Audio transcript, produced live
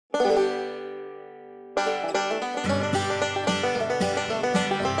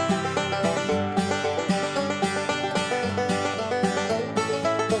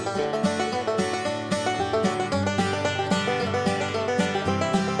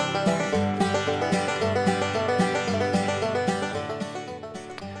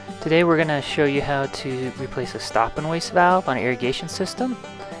Today we're going to show you how to replace a stop and waste valve on an irrigation system.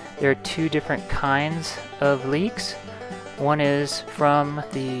 There are two different kinds of leaks. One is from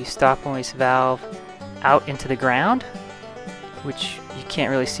the stop and waste valve out into the ground, which you can't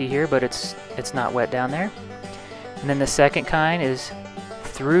really see here, but it's not wet down there. And then the second kind is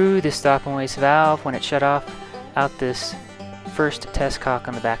through the stop and waste valve when it shut off out this first test cock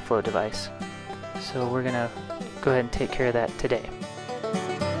on the backflow device. So we're going to go ahead and take care of that today.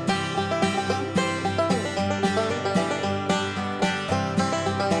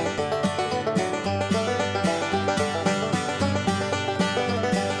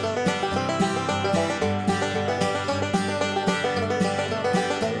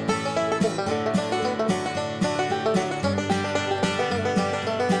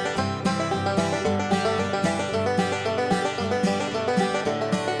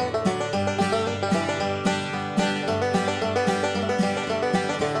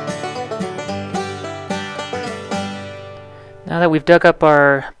 Now that we've dug up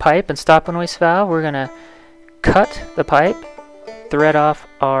our pipe and stop and waste valve, we're going to cut the pipe, thread off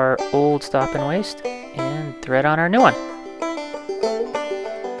our old stop and waste, and thread on our new one.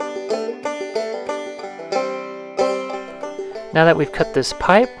 Now that we've cut this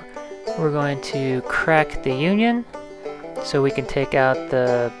pipe, we're going to crack the union so we can take out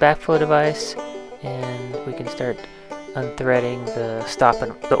the backflow device and we can start unthreading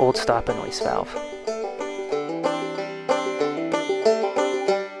the old stop and waste valve.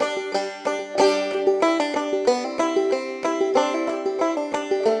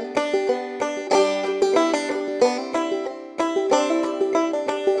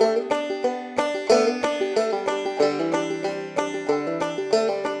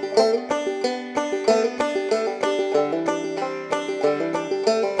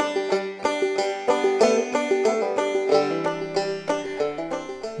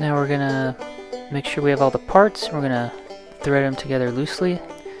 Now we're gonna make sure we have all the parts. We're gonna thread them together loosely.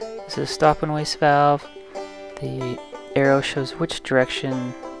 This is a stop and waste valve. The arrow shows which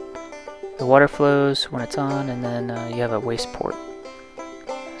direction the water flows when it's on, and then you have a waste port.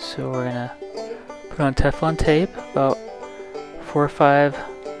 So we're gonna put on Teflon tape, about 4 or 5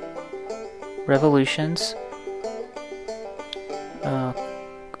 revolutions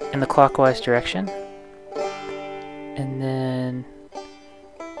in the clockwise direction, and then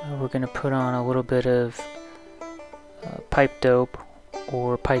we're going to put on a little bit of pipe dope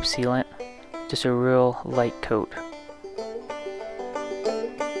or pipe sealant, just a real light coat.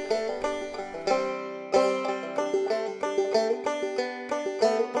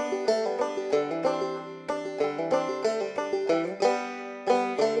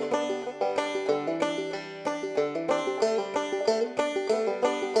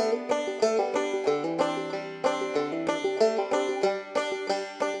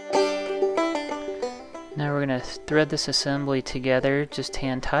 Now we're going to thread this assembly together just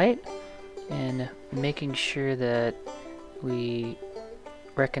hand tight, and making sure that we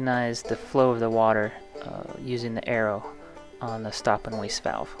recognize the flow of the water using the arrow on the stop and waste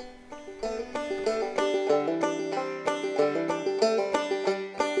valve.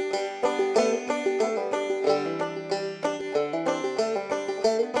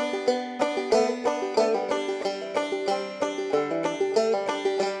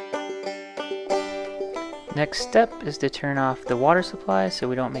 Next step is to turn off the water supply so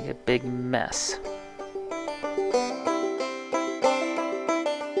we don't make a big mess.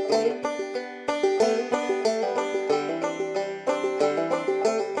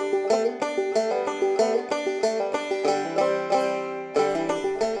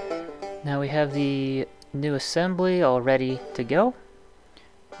 Now we have the new assembly all ready to go.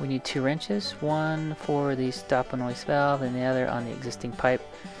 We need 2 wrenches, one for the stop and waste valve and the other on the existing pipe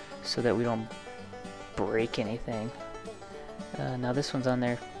so that we don't break anything. Now this one's on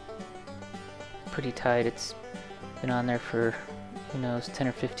there pretty tight. It's been on there for, who knows, 10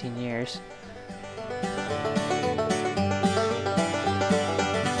 or 15 years.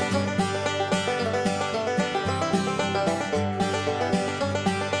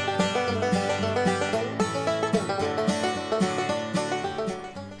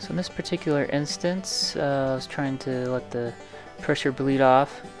 So in this particular instance, I was trying to let the pressure bleed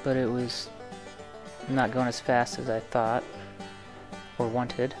off, but it was not going as fast as I thought or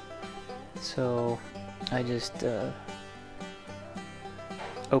wanted, so I just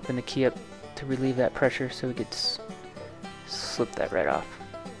opened the key up to relieve that pressure so we could slip that right off.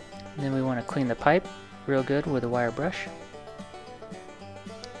 And then we want to clean the pipe real good with a wire brush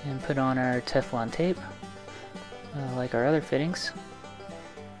and put on our Teflon tape like our other fittings.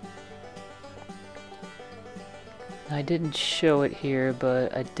 I didn't show it here,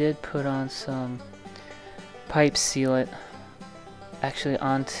 but I did put on some pipe sealant actually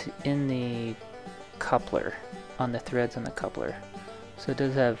in the coupler, on the threads on the coupler. So it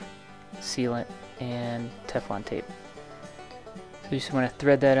does have sealant and Teflon tape. So you just want to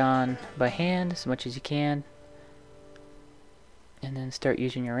thread that on by hand as much as you can, and then start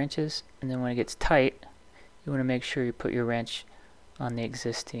using your wrenches. And then when it gets tight, you want to make sure you put your wrench on the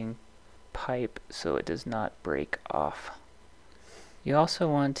existing pipe so it does not break off. You also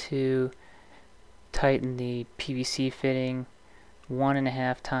want to tighten the PVC fitting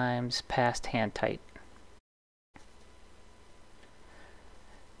 1.5 times past hand tight.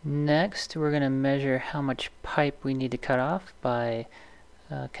 Next, we're going to measure how much pipe we need to cut off by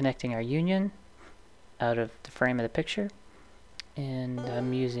connecting our union out of the frame of the picture. And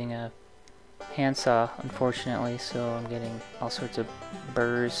I'm using a handsaw, unfortunately, so I'm getting all sorts of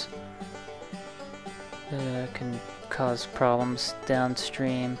burrs that can cause problems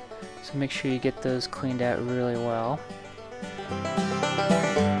downstream. So make sure you get those cleaned out really well.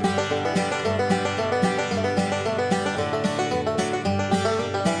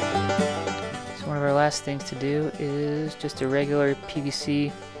 So one of our last things to do is just a regular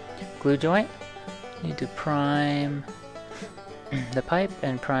PVC glue joint. You need to prime the pipe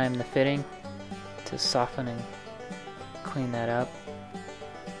and prime the fitting to soften and clean that up.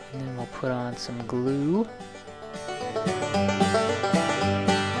 And then we'll put on some glue.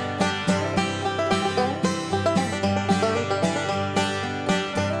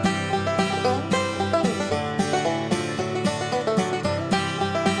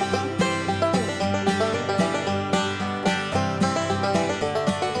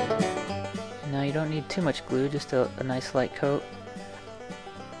 Now you don't need too much glue, just a nice light coat.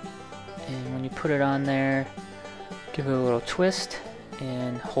 And when you put it on there, give it a little twist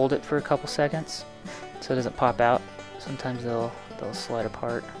and hold it for a couple seconds so it doesn't pop out. Sometimes they'll slide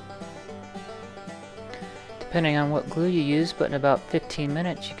apart. Depending on what glue you use, but in about 15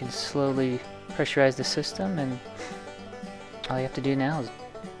 minutes you can slowly pressurize the system, and all you have to do now is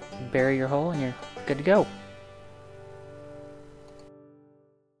bury your hole and you're good to go.